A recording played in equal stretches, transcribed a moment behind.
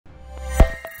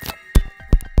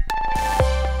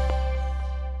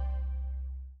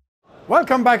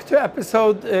Welcome back to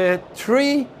episode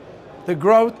 3, the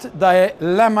growth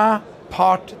dilemma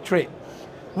part 3.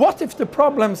 What if the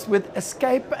problems with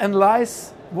escape and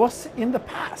lice was in the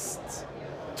past?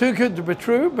 Too good to be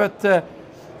true, but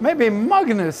maybe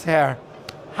Magnus here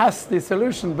has the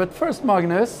solution. But first,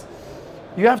 Magnus,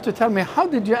 you have to tell me, how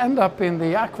did you end up in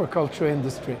the aquaculture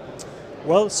industry?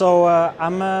 Well, so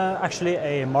I'm actually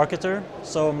a marketer.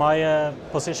 So my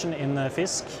position in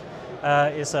Fisk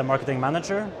is a marketing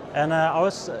manager, and I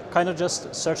was kind of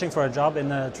just searching for a job in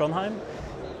Trondheim,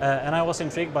 and I was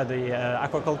intrigued by the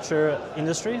aquaculture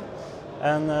industry,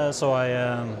 and so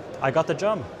I got the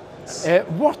job.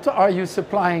 What are you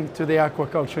supplying to the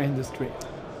aquaculture industry?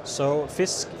 So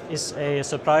Fisk is a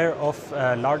supplier of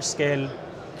large-scale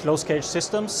closed cage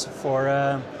systems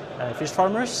for fish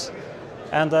farmers,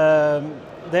 and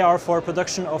they are for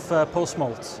production of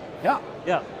post-smolt.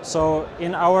 Yeah. So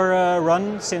in our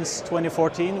run since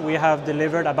 2014, we have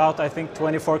delivered about, I think,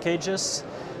 24 cages,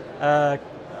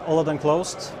 all of them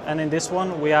closed. And in this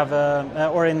one, we have,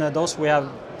 or in those, we have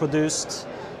produced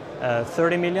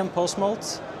 30 million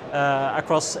post-smolt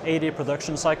across 80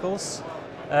 production cycles,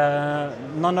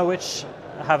 none of which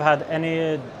have had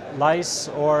any lice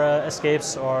or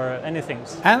escapes or anything.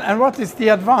 And what is the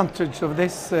advantage of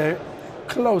this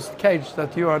closed cage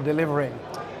that you are delivering?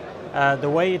 The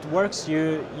way it works,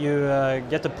 you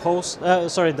get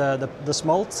the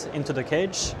smolt into the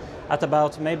cage at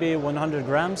about maybe 100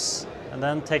 grams, and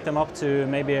then take them up to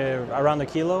maybe around a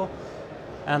kilo.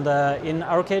 And in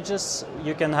our cages,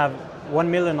 you can have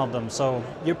 1 million of them. So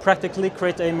you practically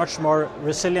create a much more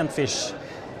resilient fish.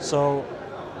 So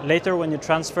later, when you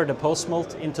transfer the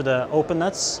post-smolt into the open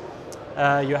nets,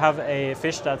 you have a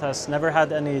fish that has never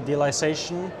had any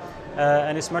delicization,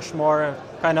 and is much more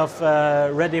kind of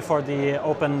ready for the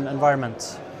open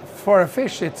environment. For a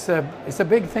fish, it's a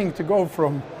big thing to go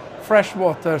from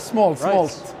freshwater, small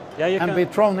smolt, and be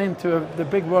thrown into the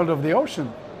big world of the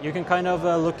ocean. You can kind of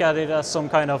look at it as some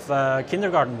kind of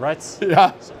kindergarten, right?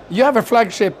 Yeah. You have a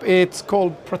flagship, it's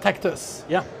called Protectus.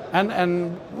 Yeah.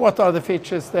 And what are the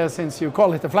features there, since you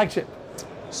call it a flagship?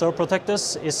 So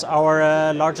Protectus is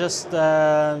our largest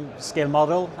scale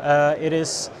model.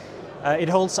 It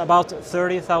holds about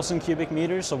 30,000 cubic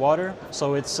meters of water,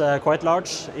 so it's quite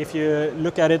large. If you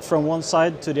look at it from one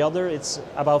side to the other, it's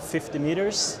about 50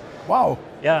 meters. Wow.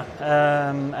 Yeah,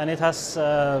 and it has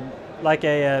like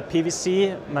a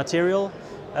PVC material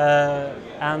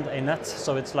and a net,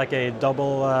 so it's like a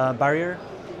double barrier.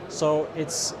 So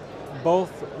it's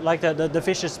both, like the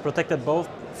fish is protected both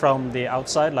from the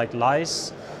outside, like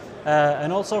lice,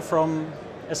 and also from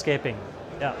escaping.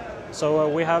 Yeah, so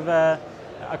we have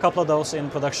a couple of those in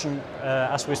production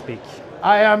as we speak.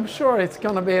 I am sure it's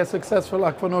going to be a successful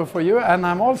Aqua Nor for you, and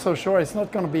I'm also sure it's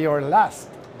not going to be your last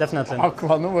Definitely.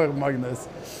 Aqua Nor, Magnus.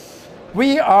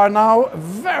 We are now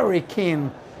very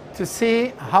keen to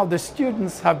see how the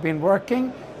students have been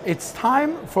working. It's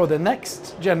time for the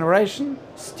next generation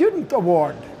student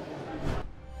award.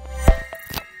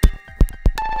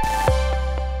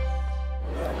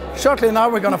 Shortly now,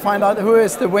 we're going to find out who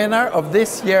is the winner of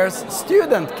this year's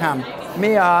student camp.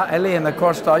 Mia Eline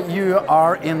Kårstad, you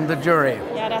are in the jury.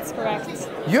 Yeah, that's correct.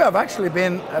 You have actually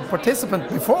been a participant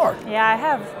before. Yeah, I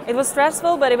have. It was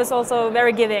stressful, but it was also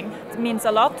very giving. It means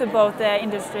a lot to both the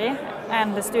industry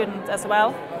and the student as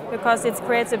well, because it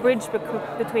creates a bridge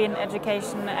between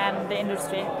education and the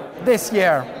industry. This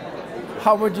year,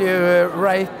 how would you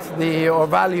rate or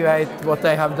evaluate what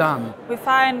they have done? We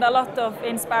find a lot of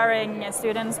inspiring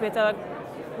students with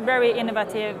very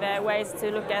innovative ways to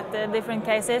look at the different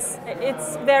cases.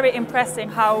 It's very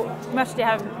impressive how much they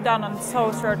have done on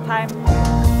so short time.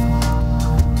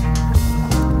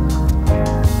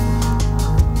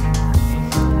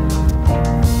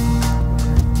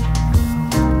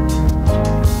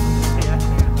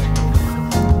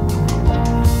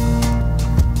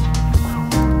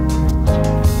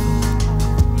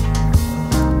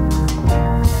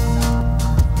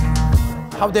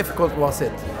 How difficult was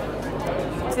it?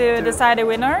 To decide a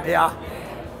winner? Yeah.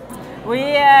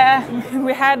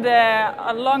 We had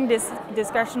a long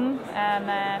discussion,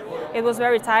 and it was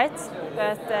very tight,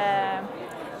 but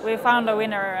we found a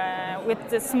winner with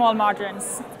the small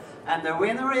margins. And the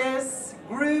winner is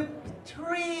Group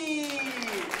 3!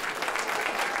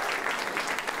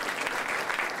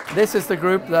 This is the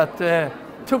group that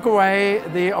took away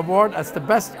the award as the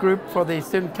best group for the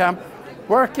student camp,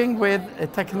 working with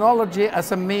technology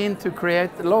as a mean to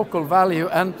create local value.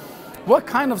 And What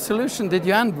kind of solution did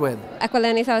you end with? Aqua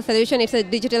is our solution. It's a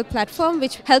digital platform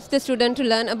which helps the student to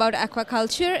learn about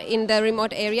aquaculture in the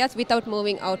remote areas without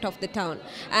moving out of the town.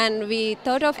 And we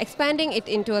thought of expanding it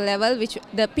into a level which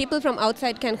the people from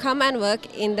outside can come and work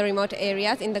in the remote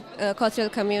areas, in the coastal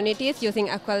communities using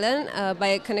Aqua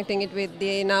by connecting it with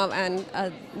the NAV and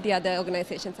the other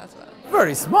organizations as well.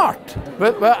 Very smart.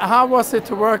 But how was it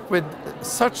to work with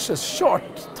such a short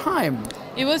time?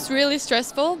 It was really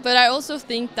stressful, but I also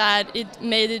think that it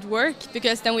made it work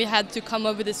because then we had to come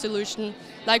up with a solution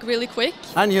like really quick.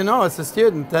 And you know, as a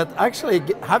student, that actually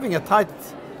having a tight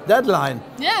deadline,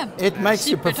 it makes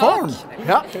you perform.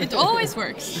 Yeah. It always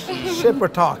works. Shipper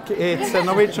talk. It's a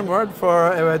Norwegian word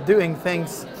for doing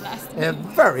things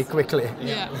very quickly.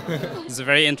 Yeah. It's a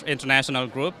very international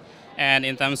group, and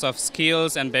in terms of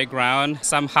skills and background,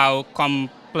 somehow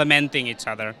complementing each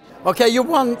other. Okay, you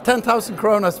won 10,000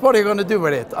 kronas. What are you going to do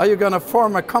with it? Are you going to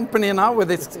form a company now with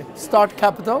its start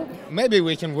capital? Maybe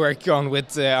we can work on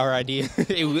with our idea.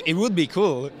 It would be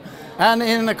cool. And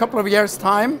in a couple of years'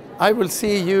 time, I will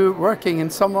see you working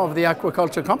in some of the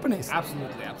aquaculture companies.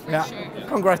 Absolutely, absolutely. Yeah. Sure.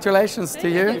 Congratulations to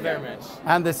you. Thank you very much.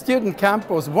 And the student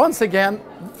camp was once again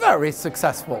very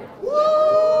successful.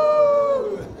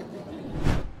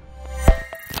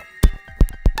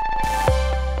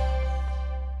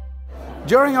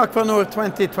 During Aqua Nor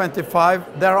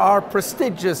 2025, there are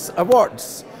prestigious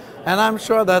awards. And I'm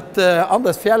sure that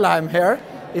Anders Fjellheim here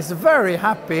is very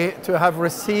happy to have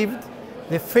received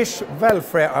the Fish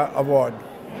Welfare Award.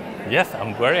 Yes,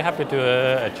 I'm very happy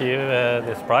to achieve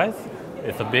this prize.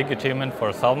 It's a big achievement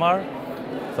for SalMar,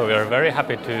 so we are very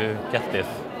happy to get this.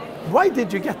 Why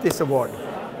did you get this award?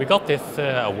 We got this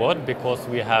award because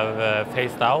we have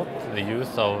phased out the use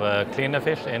of cleaner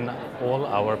fish in all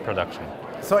our production.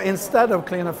 So instead of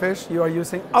cleaner fish, you are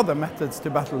using other methods to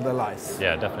battle the lice?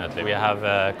 Yeah, definitely. We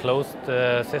have closed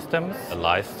systems,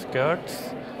 lice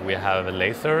skirts, we have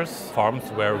lasers, farms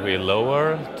where we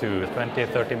lower to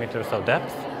 20-30 meters of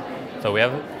depth. So we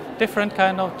have different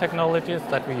kind of technologies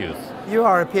that we use. You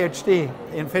are a PhD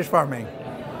in fish farming.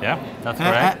 Yeah, that's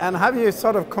correct. And have you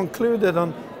sort of concluded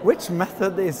on which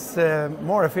method is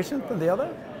more efficient than the other?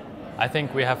 I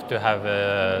think we have to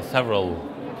have several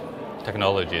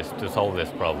technologies to solve this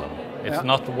problem. It's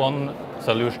not one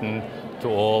solution to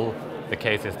all the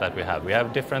cases that we have. We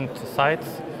have different sites,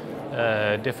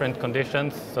 different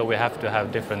conditions, so we have to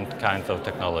have different kinds of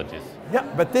technologies. Yeah,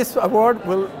 but this award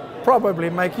will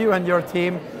probably make you and your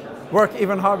team work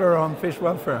even harder on fish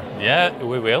welfare. Yeah,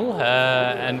 we will,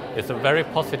 and it's a very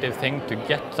positive thing to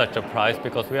get such a prize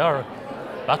because we are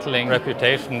battling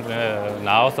reputation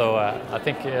now, so I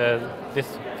think this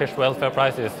fish welfare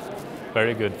prize is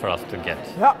very good for us to get.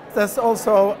 Yeah, there's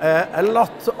also a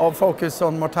lot of focus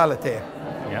on mortality.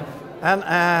 Yeah.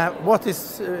 And what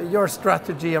is your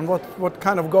strategy and what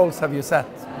kind of goals have you set?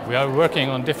 We are working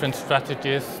on different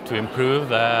strategies to improve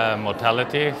the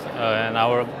mortality, and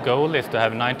our goal is to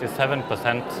have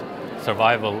 97%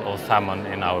 survival of salmon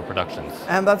in our productions.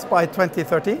 And that's by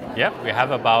 2030? Yeah, we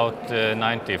have about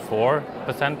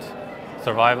 94%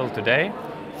 survival today,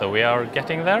 so we are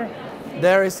getting there.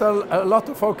 There is a lot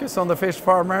of focus on the fish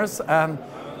farmers, and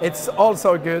it's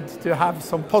also good to have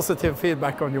some positive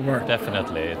feedback on your work.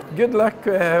 Definitely. Good luck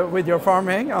with your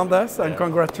farming, Anders, and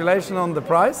congratulations on the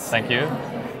prize. Thank you.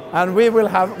 And we will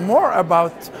have more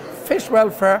about fish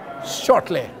welfare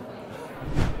shortly.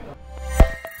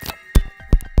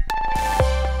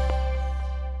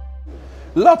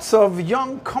 Lots of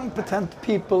young, competent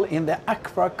people in the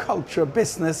aquaculture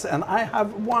business, and I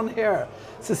have one here,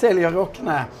 Cecilia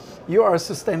Rokne. You are a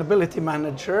sustainability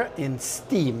manager in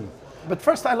STEAM. But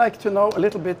first, I'd like to know a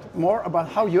little bit more about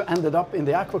how you ended up in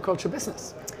the aquaculture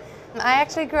business. I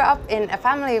actually grew up in a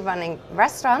family running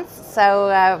restaurants,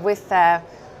 so with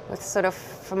sort of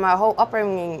from our whole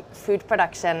upbringing, food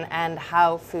production and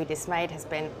how food is made has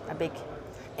been a big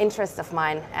interest of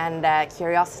mine and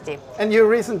curiosity. And you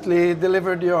recently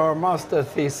delivered your master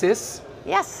thesis.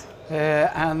 Yes.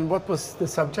 And what was the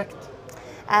subject?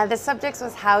 The subject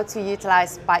was how to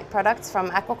utilize byproducts from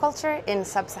aquaculture in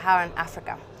sub-Saharan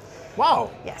Africa. Wow.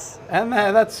 Yes. And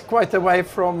that's quite away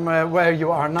from where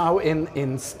you are now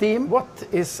in STEAM. What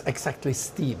is exactly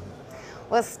STEAM?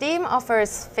 Well, STEAM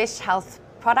offers fish health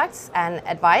products and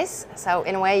advice. So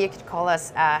in a way you could call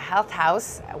us a health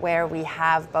house where we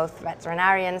have both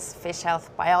veterinarians, fish health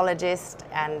biologists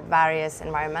and various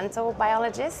environmental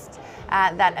biologists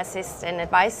that assist in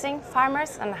advising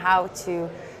farmers on how to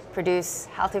produce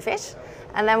healthy fish.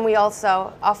 And then we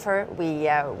also offer, we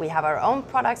have our own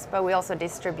products, but we also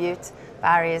distribute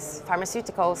various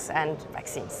pharmaceuticals and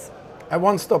vaccines. A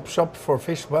one-stop shop for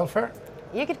fish welfare?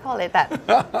 You could call it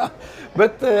that.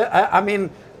 But I mean,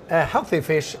 healthy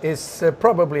fish is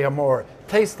probably a more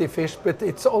tasty fish, but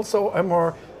it's also a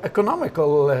more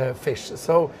economical fish.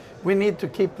 So we need to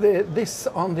keep this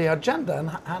on the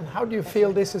agenda. And how do you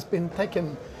feel this has been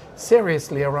taken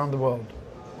seriously around the world?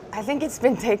 I think it's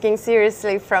been taken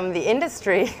seriously from the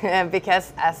industry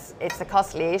because as it's a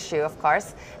costly issue, of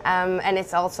course, and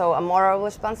it's also a moral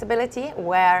responsibility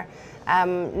where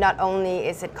not only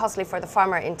is it costly for the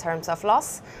farmer in terms of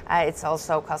loss, it's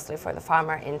also costly for the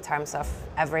farmer in terms of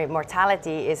every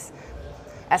mortality is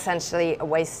essentially a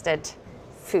wasted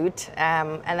food,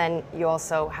 and then you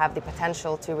also have the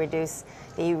potential to reduce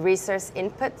the resource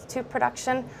input to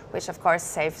production, which of course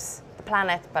saves the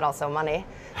planet but also money.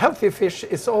 Healthy fish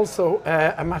is also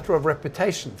a matter of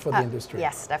reputation for the industry.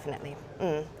 Yes, definitely.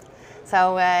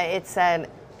 So it's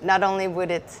not only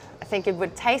would it, I think it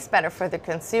would taste better for the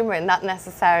consumer, not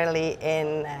necessarily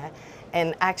in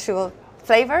actual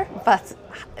flavor, but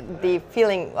the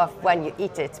feeling of when you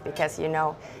eat it, because you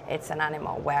know it's an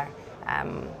animal where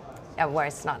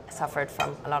it's not suffered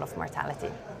from a lot of mortality.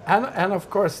 And of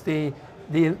course the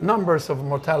numbers of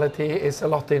mortality is a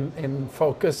lot in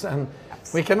focus, and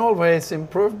we can always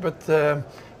improve, but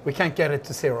we can't get it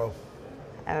to zero.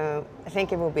 I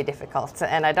think it will be difficult,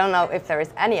 and I don't know if there is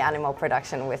any animal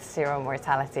production with zero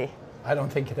mortality. I don't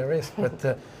think there is,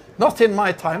 but not in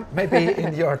my time, maybe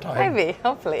in your time. Maybe,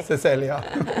 hopefully.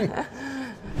 Cecilia.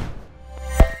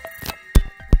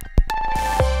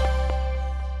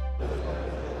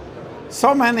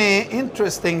 So many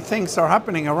interesting things are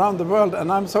happening around the world,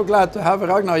 and I'm so glad to have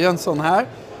Ragnar Jönsson here.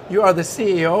 You are the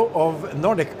CEO of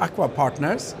Nordic Aqua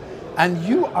Partners, and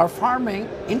you are farming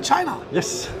in China.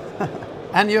 Yes.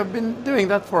 And you've been doing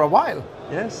that for a while.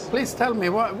 Yes. Please tell me,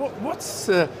 what's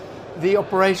the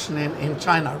operation in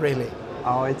China really?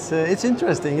 Oh, it's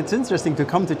interesting. It's interesting to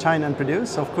come to China and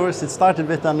produce. Of course, it started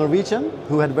with a Norwegian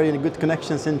who had very good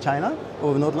connections in China,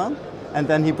 over Nordland, and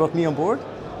then he brought me on board,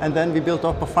 and then we built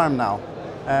up a farm now.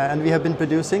 And we have been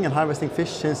producing and harvesting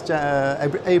fish since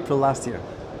April last year.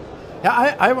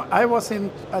 Yeah, I was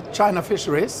at China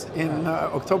Fisheries in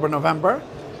October, November,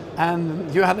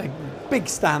 and you had a big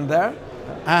stand there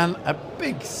and a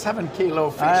big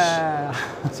 7-kilo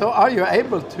fish. So are you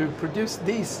able to produce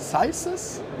these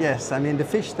sizes? Yes, I mean the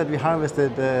fish that we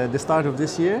harvested the start of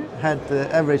this year had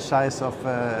the average size of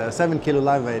 7-kilo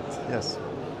live weight, yes.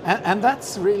 And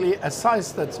that's really a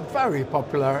size that's very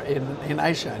popular in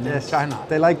Asia and in China.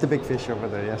 They like the big fish over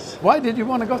there, yes. Why did you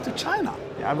want to go to China?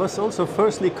 I was also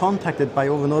firstly contacted by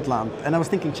Over Nordland, and I was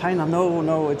thinking, China,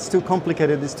 no, it's too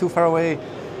complicated, it's too far away.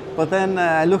 But then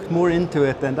I looked more into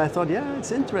it, and I thought, yeah,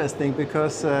 it's interesting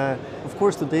because, of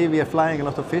course, today we are flying a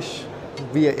lot of fish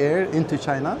via air into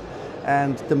China,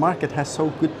 and the market has so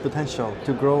good potential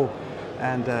to grow.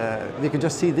 And we can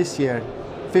just see this year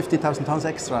 50,000 tons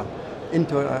extra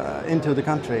into the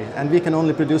country, and we can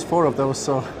only produce 4 of those,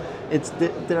 so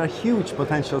there are huge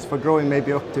potentials for growing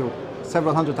maybe up to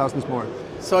several hundred thousands more.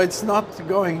 So it's not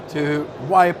going to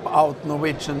wipe out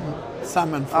Norwegian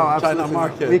salmon from China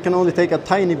market? We can only take a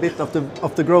tiny bit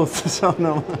of the growth, so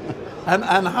no.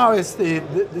 And how is the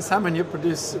salmon you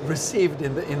produce received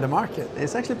in the market?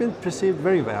 It's actually been perceived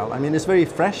very well. I mean, it's very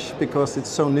fresh because it's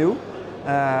so new.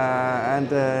 And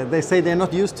they say they're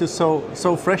not used to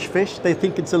so fresh fish. They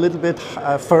think it's a little bit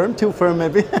firm, too firm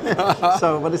maybe.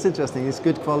 But it's interesting. It's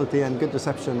good quality and good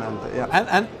reception, and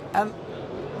yeah. And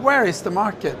where is the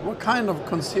market? What kind of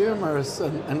consumers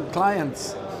and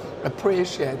clients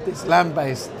appreciate this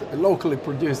land-based, locally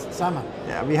produced salmon?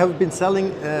 Yeah, we have been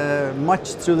selling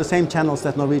much through the same channels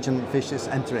that Norwegian fish is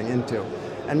entering into,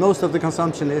 and most of the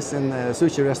consumption is in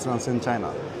sushi restaurants in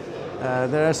China.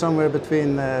 There are somewhere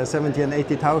between 70 and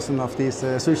 80,000 of these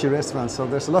sushi restaurants, so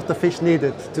there's a lot of fish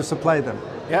needed to supply them.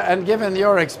 Yeah, and given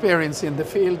your experience in the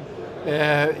field,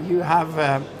 you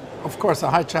have, of course, a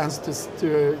high chance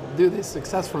to do this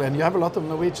successfully, and you have a lot of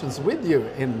Norwegians with you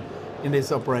in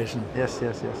this operation. Yes.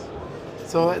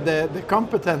 So the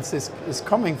competence is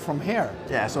coming from here.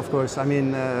 Yes, of course. I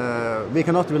mean, we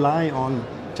cannot rely on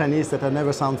Chinese that have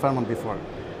never sound salmon before.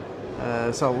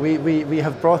 So we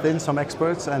have brought in some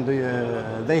experts, and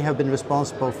they have been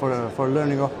responsible for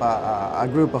learning up a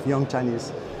group of young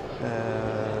Chinese.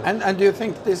 And do you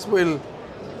think this will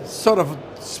sort of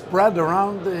spread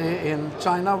around in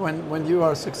China when you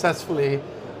are successfully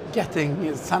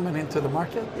getting salmon into the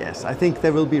market? Yes, I think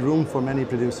there will be room for many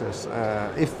producers.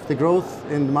 If the growth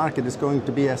in the market is going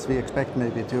to be as we expect,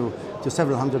 maybe to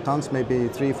several hundred tons, maybe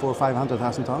 300,000, 400,000,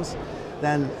 500,000 tons,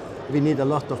 then we need a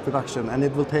lot of production, and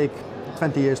it will take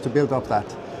 20 years to build up that.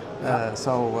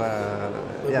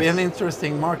 It'll be an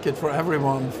interesting market for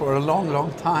everyone for a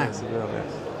long time. Yes, it will,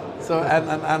 yes. So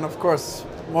and of course,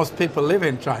 most people live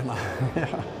in China.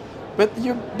 Yeah. But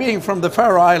you, being from the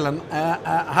Faroe Island,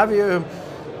 have you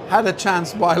had a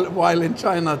chance while in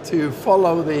China to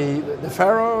follow the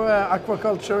Faroe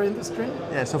aquaculture industry?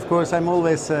 Yes, of course. I'm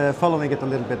always following it a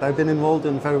little bit. I've been involved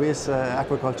in Faroese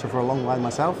aquaculture for a long while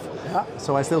myself,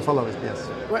 so I still follow it, yes.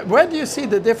 Where do you see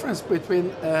the difference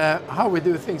between how we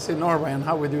do things in Norway and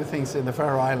how we do things in the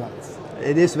Faroe Islands?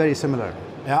 It is very similar.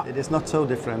 Yeah. It is not so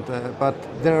different, but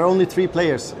there are only 3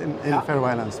 players in the Faroe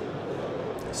Islands.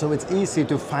 So it's easy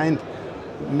to find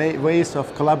ways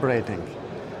of collaborating.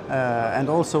 And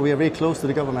also we are very close to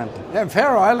the government. Yeah, in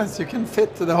Faroe Islands you can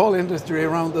fit the whole industry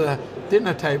around the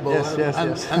dinner table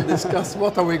and discuss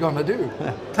what are we going to do.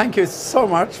 Thank you so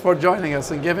much for joining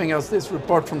us and giving us this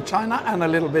report from China and a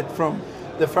little bit from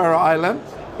the Faroe Island.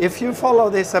 If you follow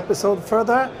this episode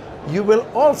further, you will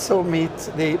also meet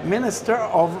the Minister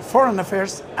of Foreign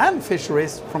Affairs and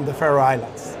Fisheries from the Faroe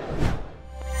Islands.